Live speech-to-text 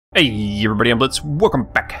Hey everybody, I'm Blitz. Welcome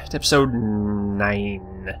back to episode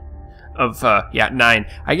 9 of, 9.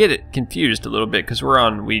 I get it confused a little bit because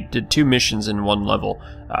we did 2 missions in one level.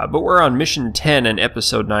 But we're on mission 10 and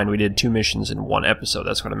episode 9. We did 2 missions in one episode,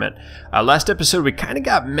 that's what I meant. Last episode we kind of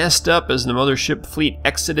got messed up as the mothership fleet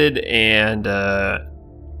exited and,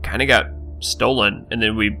 kind of got stolen. And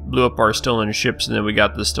then we blew up our stolen ships and then we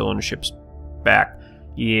got the stolen ships back.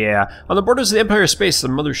 Yeah. On the borders of the Empire space, the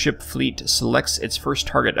mothership fleet selects its first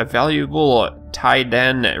target, a valuable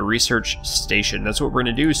Taidan research station. That's what we're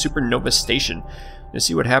going to do, Supernova Station. Let's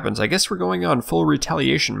see what happens. I guess we're going on full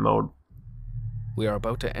retaliation mode. We are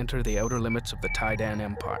about to enter the outer limits of the Taidan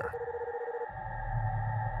Empire.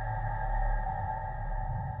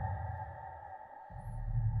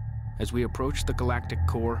 As we approach the galactic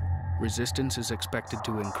core, resistance is expected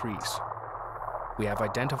to increase. We have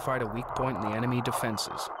identified a weak point in the enemy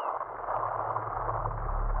defenses.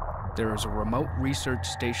 There is a remote research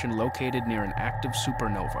station located near an active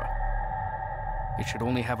supernova. It should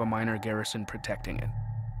only have a minor garrison protecting it.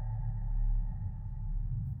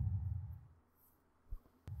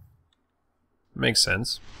 Makes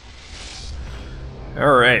sense.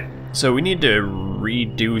 Alright, so we need to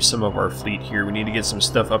redo some of our fleet here. We need to get some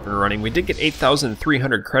stuff up and running. We did get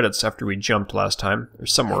 8,300 credits after we jumped last time, or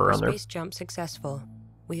somewhere around there. Space jump successful.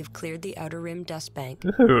 We have cleared the outer rim dust bank.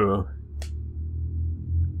 Ooh.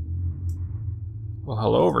 Well,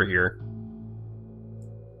 hello over here.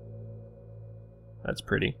 That's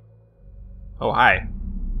pretty. Oh, hi.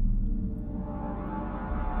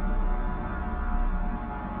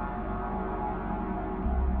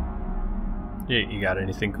 You got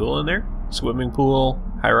anything cool in there? Swimming pool,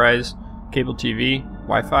 high-rise, cable TV,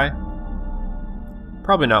 Wi-Fi?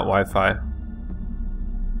 Probably not Wi-Fi.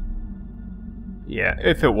 Yeah,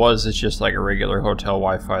 if it was, it's just like a regular hotel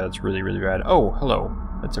Wi-Fi that's really, really bad. Oh, hello.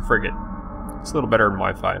 That's a frigate. It's a little better than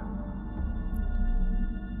Wi-Fi.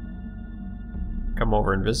 Come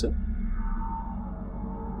over and visit.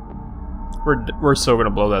 We're so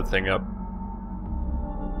gonna blow that thing up.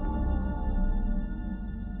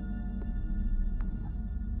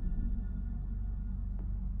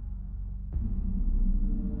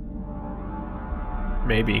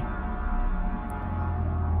 Maybe.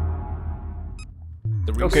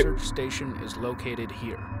 The research station is located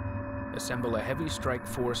here. Assemble a heavy strike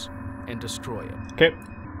force and destroy it. Okay.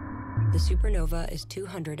 The supernova is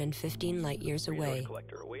 215 light years away.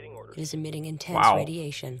 It is emitting intense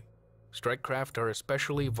radiation. Strike craft are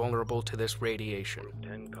especially vulnerable to this radiation.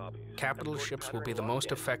 Capital ships will be the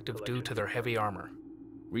most effective due to their heavy armor.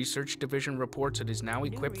 Research Division reports it is now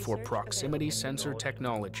equipped for proximity sensor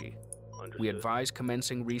technology. We advise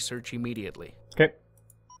commencing research immediately. Okay.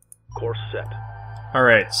 Course set.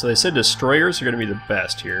 Alright, so they said destroyers are going to be the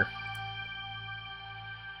best here.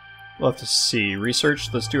 We'll have to see.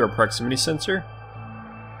 Research, let's do our proximity sensor.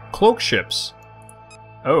 Cloak ships.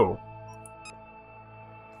 Oh.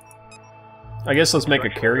 I guess let's make a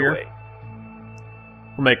carrier.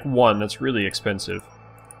 We'll make one, that's really expensive.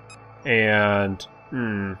 And,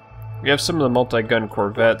 we have some of the multi-gun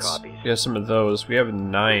corvettes. We have some of those. We have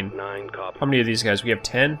 9. How many of these guys? We have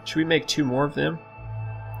 10? Should we make 2 more of them?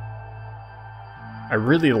 I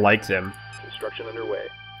really like them. Construction underway.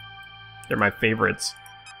 They're my favorites.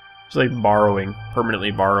 It's like borrowing, permanently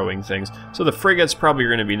borrowing things. So the frigates probably are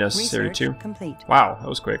going to be necessary too. Complete. Wow, that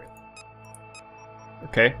was quick.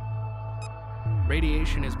 Okay.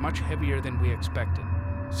 Radiation is much heavier than we expected.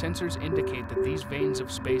 Sensors indicate that these veins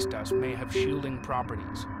of space dust may have shielding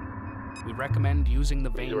properties. We recommend using the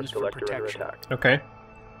veins for protection. Okay.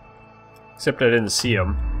 Except I didn't see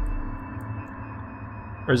them.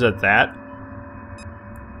 Or is that?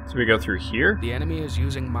 So we go through here? The enemy is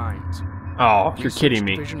using mines. Oh, you're kidding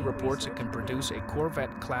me. Division reports it can produce a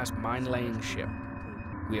Corvette-class mine-laying ship.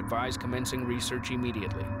 We advise commencing research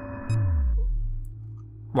immediately.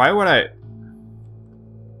 Why would I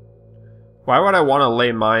want to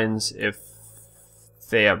lay mines if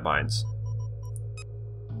they have mines?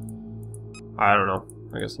 I don't know.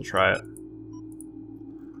 I guess I'll try it.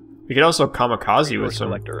 We could also kamikaze with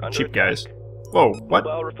some cheap guys. Whoa, what?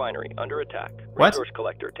 Mobile refinery under attack. What? Resource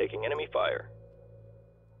collector taking enemy fire.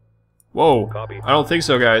 Whoa. Copy. I don't think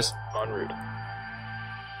so, guys. En route.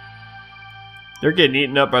 They're getting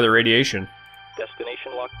eaten up by the radiation.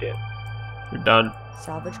 Destination locked in. We're done.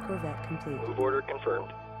 Salvage corvette complete. Move order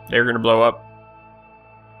confirmed. They're gonna blow up.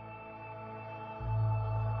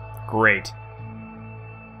 Great.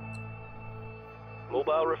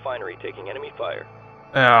 Mobile refinery taking enemy fire.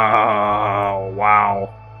 Oh,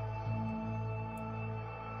 wow.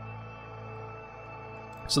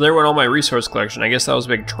 So there went all my resource collection. I guess that was a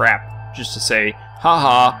big trap. Just to say,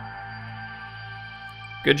 haha.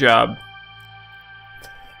 Good job.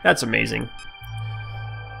 That's amazing.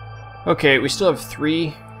 Okay, we still have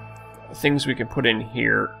 3 things we can put in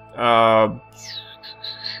here. How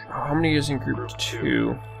many is in group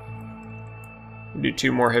 2? We'll do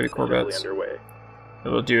 2 more heavy corvettes. And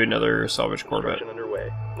we'll do another salvage corvette.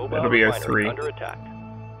 That'll be our 3. Under attack.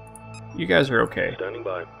 You guys are okay. Standing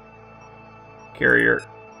by. Carrier,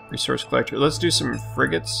 resource collector. Let's do some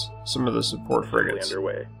frigates. Some of the support frigates.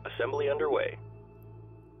 Assembly underway.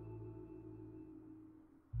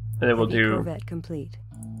 And then we'll Heavy do... corvette complete.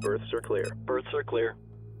 Berths are clear. Berths are clear.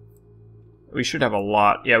 We should have a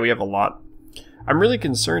lot. Yeah, we have a lot. I'm really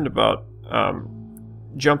concerned about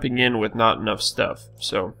jumping in with not enough stuff.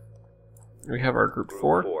 So, we have our group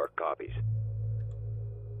 4. 4 copies.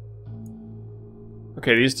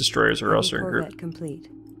 Okay, these destroyers are also in group. Corvette complete.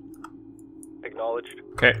 Acknowledged.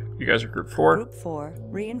 Okay, you guys are group 4. Group 4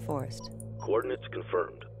 reinforced. Coordinates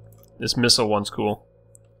confirmed. This missile one's cool.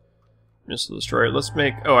 Missile destroyer. Let's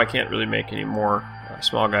make... Oh, I can't really make any more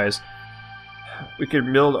small guys. We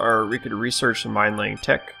could build our... We could research the mine laying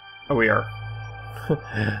tech. Oh, we are.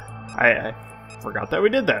 I forgot that we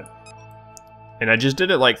did that. And I just did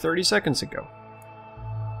it like 30 seconds ago.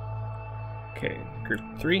 Okay, group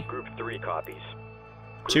 3. Group 3 copies.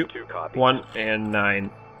 2, 2 copies. 1, and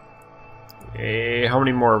 9. How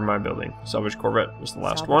many more am I building? Salvage corvette was the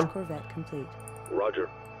last Salvage one. Corvette complete. Roger.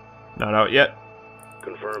 Not out yet.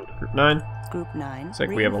 Confirmed. Group 9. Group 9. Looks like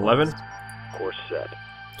we have 11. reinforced. Course set.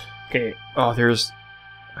 Okay. Oh, there's...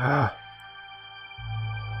 There's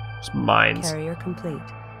mines. Carrier complete.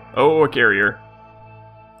 Oh, a carrier.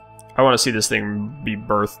 I want to see this thing be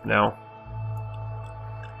birthed now.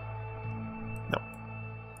 No.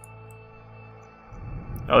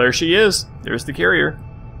 Oh, there she is. There's the carrier.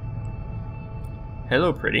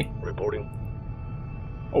 Hello, pretty. Reporting.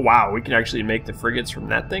 Oh, wow. We can actually make the frigates from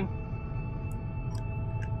that thing?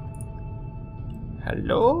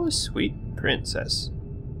 Hello, sweet princess.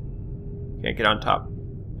 Can't get on top.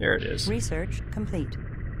 There it is. Research complete.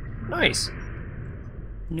 Nice.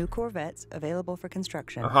 New corvettes available for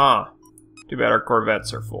construction. Aha. Too bad our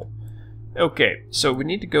corvettes are full. Okay, so we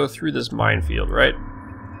need to go through this minefield, right?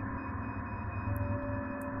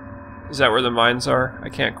 Is that where the mines are? I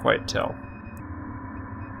can't quite tell.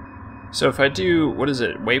 So if I do, what is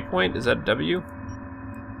it, waypoint? Is that W?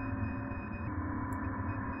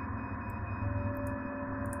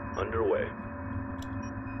 Underway.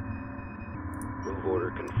 Move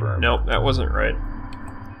order confirmed. Nope, that wasn't right.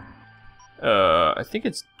 I think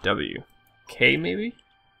it's W. K, maybe?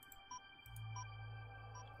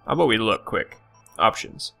 How about we look quick?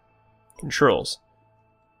 Options. Controls.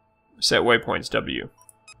 Set waypoints W.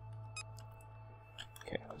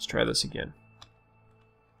 Okay, let's try this again.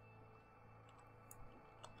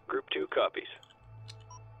 Group 2 copies.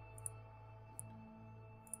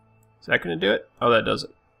 Is that going to do it? Oh, that does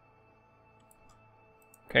it.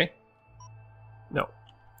 Okay. No.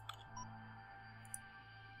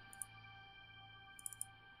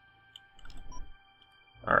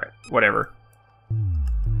 Alright, whatever.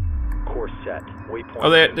 Course set. Waypoint. Oh,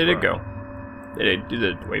 they confirmed. did go. They did do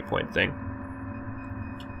the waypoint thing.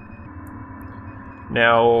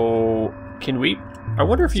 Now, can we... I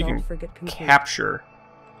wonder if you Assault can frigate complete. capture...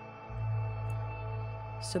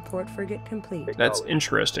 Support frigate complete. That's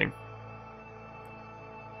interesting.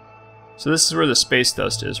 So this is where the space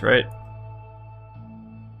dust is, right?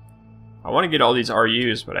 I want to get all these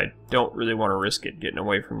RUs, but I don't really want to risk it getting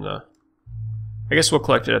away from the... I guess we'll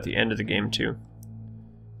collect it at the end of the game, too.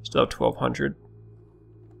 Still have 1,200.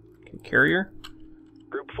 Okay, carrier.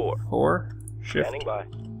 Group 4. 4. Shift. Standing by.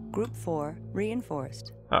 Group 4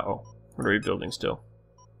 reinforced. Uh-oh. What are we building still?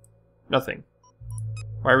 Nothing.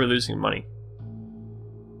 Why are we losing money?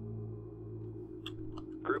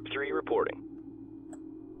 Group 3 reporting.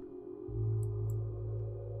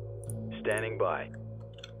 Standing by.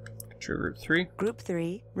 Control group 3. Group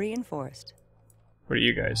 3 reinforced. What are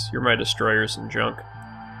you guys? You're my destroyers and junk.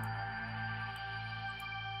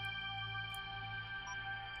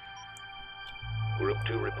 Group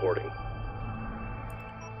 2 reporting.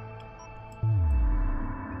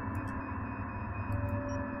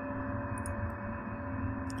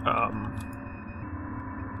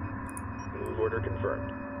 Move order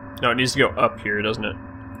confirmed. No, it needs to go up here, doesn't it?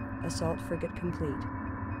 Assault frigate complete.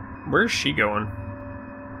 Where's she going?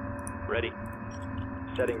 Ready.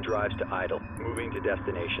 Setting drives to idle. Moving to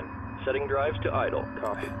destination. Setting drives to idle.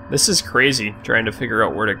 Copy. This is crazy, trying to figure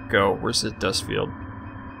out where to go. Where's the dust field?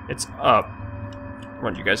 It's up. I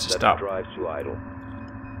want you guys to Setting stop. drives to idle.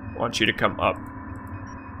 I want you to come up.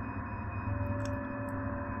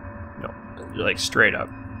 No, you're like straight up.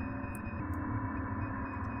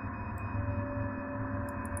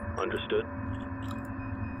 Understood.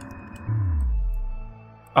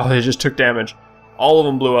 Oh, they just took damage. All of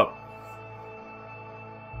them blew up.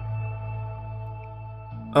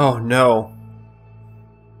 Oh no.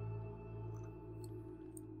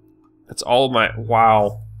 That's all of my...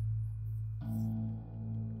 Wow.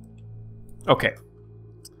 Okay.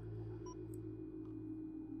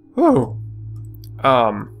 Whew.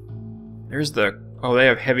 There's the... Oh, they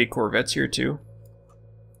have heavy corvettes here too.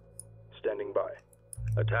 Standing by.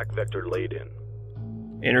 Attack vector laid in.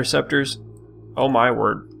 Interceptors. Oh my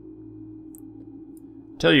word.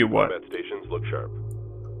 Tell you what. Combat stations look sharp.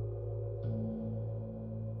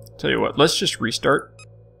 Tell you what. Let's just restart.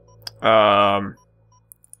 I'm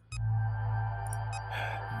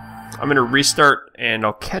gonna restart and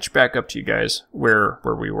I'll catch back up to you guys where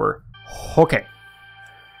we were. Okay.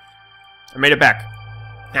 I made it back.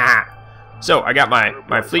 Ah. So I got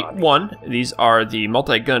my fleet 1. These are the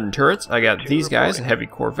multi-gun turrets. I got these guys, heavy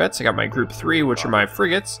corvettes. I got my group 3, which are my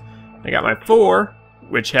frigates. I got my 4,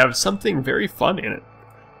 which have something very fun in it.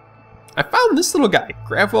 I found this little guy,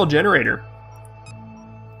 Gravwell Generator.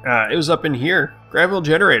 It was up in here. Gravwell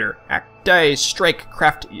Generator. Acti Strike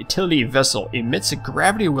Craft Utility Vessel. Emits a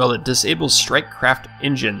gravity well that disables strike craft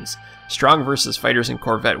engines. Strong versus fighters and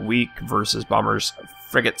corvette. Weak versus bombers,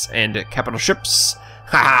 frigates, and capital ships.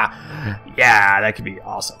 Haha! Yeah, that could be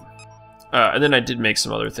awesome. And then I did make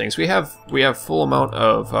some other things. We have full amount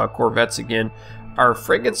of corvettes again. Our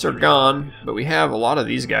frigates are gone, but we have a lot of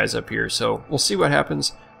these guys up here, so we'll see what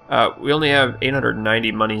happens. We only have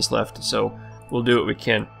 890 monies left, so we'll do what we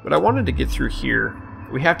can. But I wanted to get through here.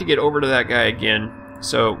 We have to get over to that guy again,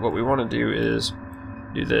 so what we want to do is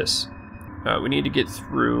do this. We need to get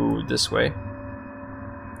through this way.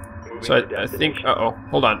 So I think... Uh-oh,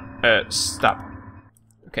 hold on. Stop.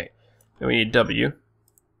 Okay. Then we need W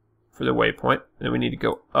for the waypoint. And then we need to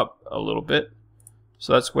go up a little bit.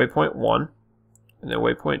 So that's waypoint 1. And then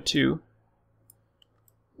waypoint 2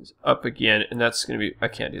 is up again, and that's going to be... I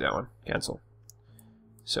can't do that one. Cancel.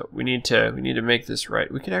 So we need to make this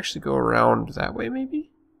right. We can actually go around that way, maybe?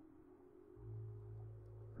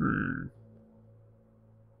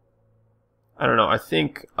 I don't know. I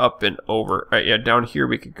think up and over. Yeah, down here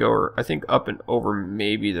we could go. Or I think up and over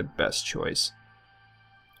may be the best choice.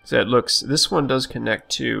 So it looks... This one does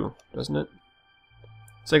connect to, doesn't it?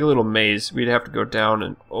 It's like a little maze. We'd have to go down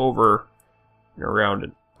and over... and around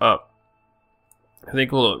and up. I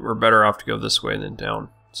think we're better off to go this way than down.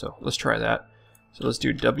 So let's try that. So let's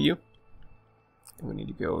do W. And we need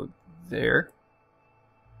to go there.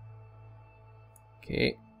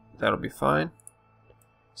 Okay, that'll be fine.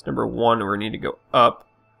 It's number 1, we need to go up.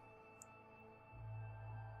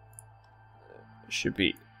 Should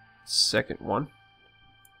be second one.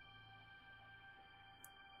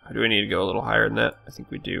 Or do we need to go a little higher than that? I think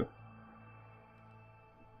we do.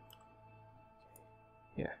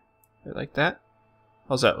 Yeah, like that.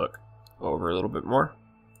 How's that look? Over a little bit more.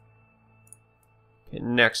 Okay,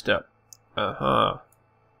 next up. Okay,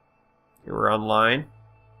 we're on line.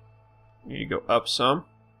 We need to go up some.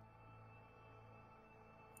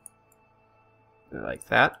 Like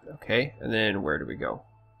that. Okay, and then where do we go?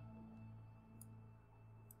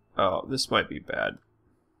 Oh, this might be bad.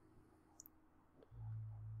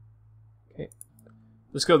 Okay,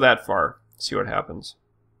 let's go that far. See what happens.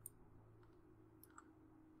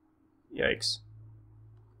 Yikes.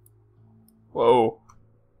 Whoa.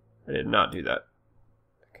 I did not do that.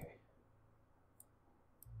 Okay.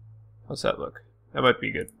 How's that look? That might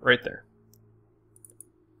be good. Right there.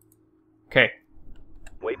 Okay.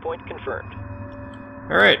 Waypoint confirmed.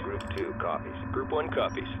 Alright. Group 2 copies. Group 1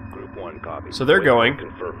 copies. Group 1 copies. So they're going.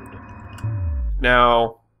 Confirmed.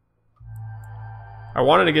 Now, I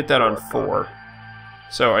wanted to get that on 4.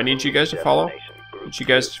 So I need you guys to follow. Need you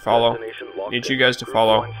guys to follow. Need you guys to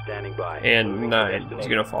follow. And 9 is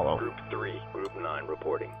going to follow. Group 3, Group 9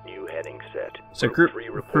 reporting. New heading set. So group 3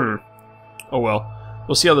 reporting. Oh well.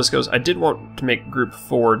 We'll see how this goes. I did want to make group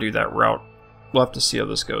 4 do that route. We'll have to see how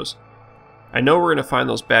this goes. I know we're going to find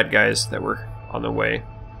those bad guys that were on the way.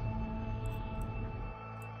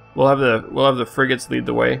 We'll have the frigates lead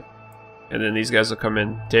the way, and then these guys will come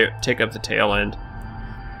in, take up the tail end.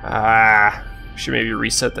 Should maybe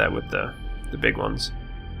reset that with the big ones.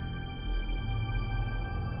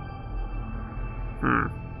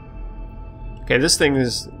 Okay, this thing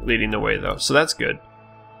is leading the way though, so that's good.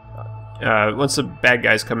 Once the bad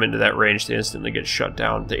guys come into that range, they instantly get shut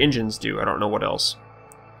down. The engines do. I don't know what else.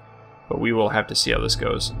 But we will have to see how this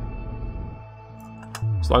goes.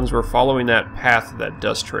 As long as we're following that path, that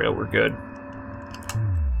dust trail, we're good.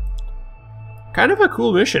 Kind of a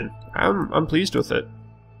cool mission. I'm pleased with it.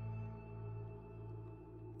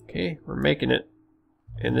 Okay, we're making it.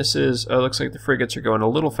 And this is, looks like the frigates are going a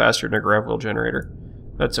little faster than a grav wheel generator.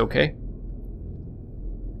 That's okay.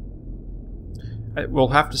 We'll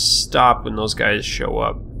have to stop when those guys show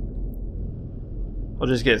up. I'll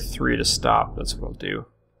just get 3 to stop. That's what I'll do.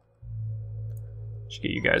 Just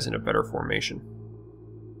get you guys in a better formation.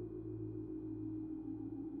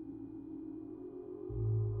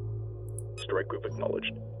 Strike group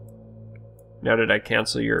acknowledged. Now did I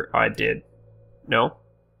cancel your... I did. No?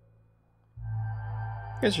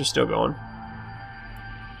 I guess you're still going.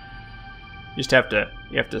 You just have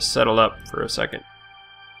to settle up for a second.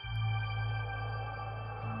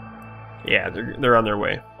 Yeah, they're on their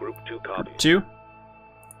way. Group 2 copies. Group 2?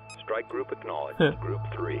 Strike group acknowledged. Group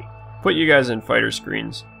 3. Put you guys in fighter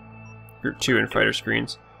screens. Group 2 in fighter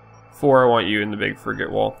screens. 4, I want you in the big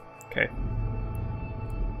frigate wall. Okay.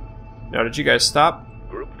 Now, did you guys stop?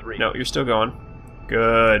 Group 3. No, you're still going.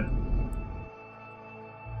 Good.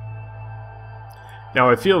 Now,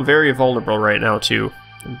 I feel very vulnerable right now, too.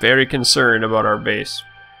 I'm very concerned about our base.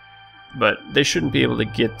 But they shouldn't be able to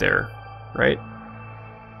get there, right?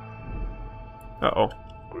 Uh-oh.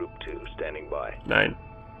 Group 2 standing by. 9.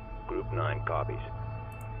 Group 9 copies.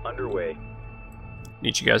 Underway.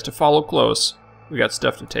 Need you guys to follow close. We got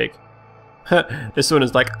stuff to take. This one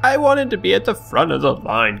is like, I wanted to be at the front of the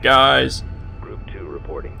line, guys. Group 2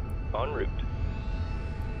 reporting. En route.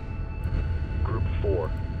 Group 4.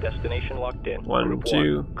 Destination locked in. 1, Group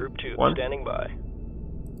 2, 1. Group 2 1. standing by.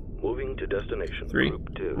 Moving to destination. 3,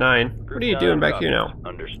 Group 2. 9. Group What are you 9 doing back copies. here now?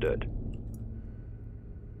 Understood.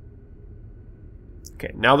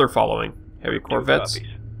 Okay, now they're following. Heavy Group 2 corvettes.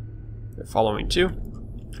 copies. They're following too.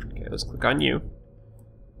 Okay, let's click on you.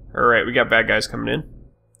 Alright, we got bad guys coming in.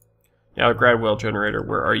 Now the grad wheel generator,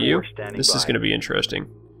 where are you? This is going to be interesting.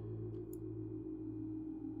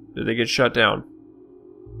 Did they get shut down?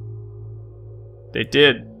 They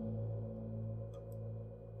did.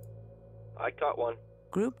 I caught one.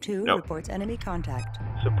 Group 2 Nope. reports enemy contact.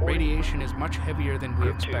 Supporting. Radiation is much heavier than we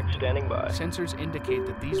Group 2 expected. standing by. Sensors indicate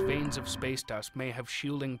that these veins of space dust may have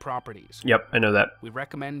shielding properties. Yep, I know that. We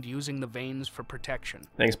recommend using the veins for protection.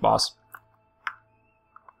 Thanks, boss.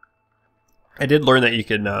 I did learn that you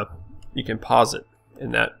can pause it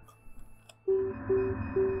in that.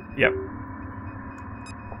 Yep.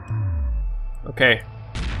 Okay.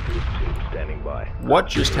 Group 2 standing by. What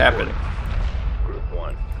just happened? Group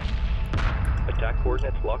 1. Attack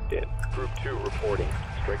coordinates locked in. Group 2 reporting.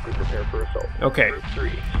 Strike group prepare for assault. Okay. Group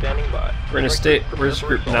 3 standing by. We're gonna stay. Where's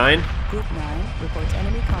group 9? Group 9 reports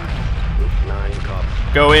enemy contact. Group 9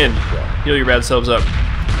 copies. Go in. Heal your bad selves up.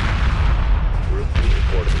 Group 2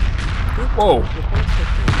 reporting. Group 2 Whoa. reports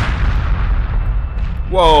victory.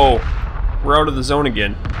 Whoa. We're out of the zone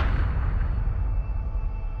again.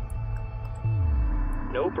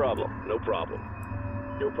 No problem. No problem.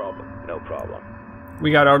 No problem. No problem.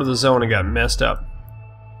 We got out of the zone and got messed up.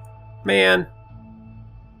 Man.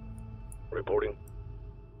 Reporting.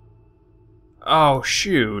 Oh,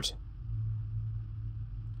 shoot.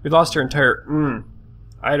 We lost our entire...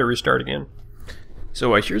 I had to restart again.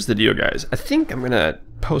 So here's the deal, guys. I think I'm going to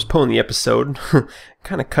postpone the episode.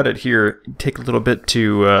 Kind of cut it here. Take a little bit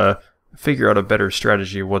to figure out a better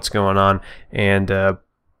strategy of what's going on. And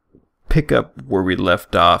pick up where we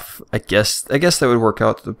left off. I guess that would work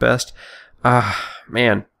out the best.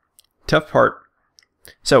 Man. Tough part.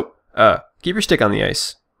 So, keep your stick on the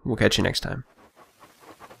ice. We'll catch you next time.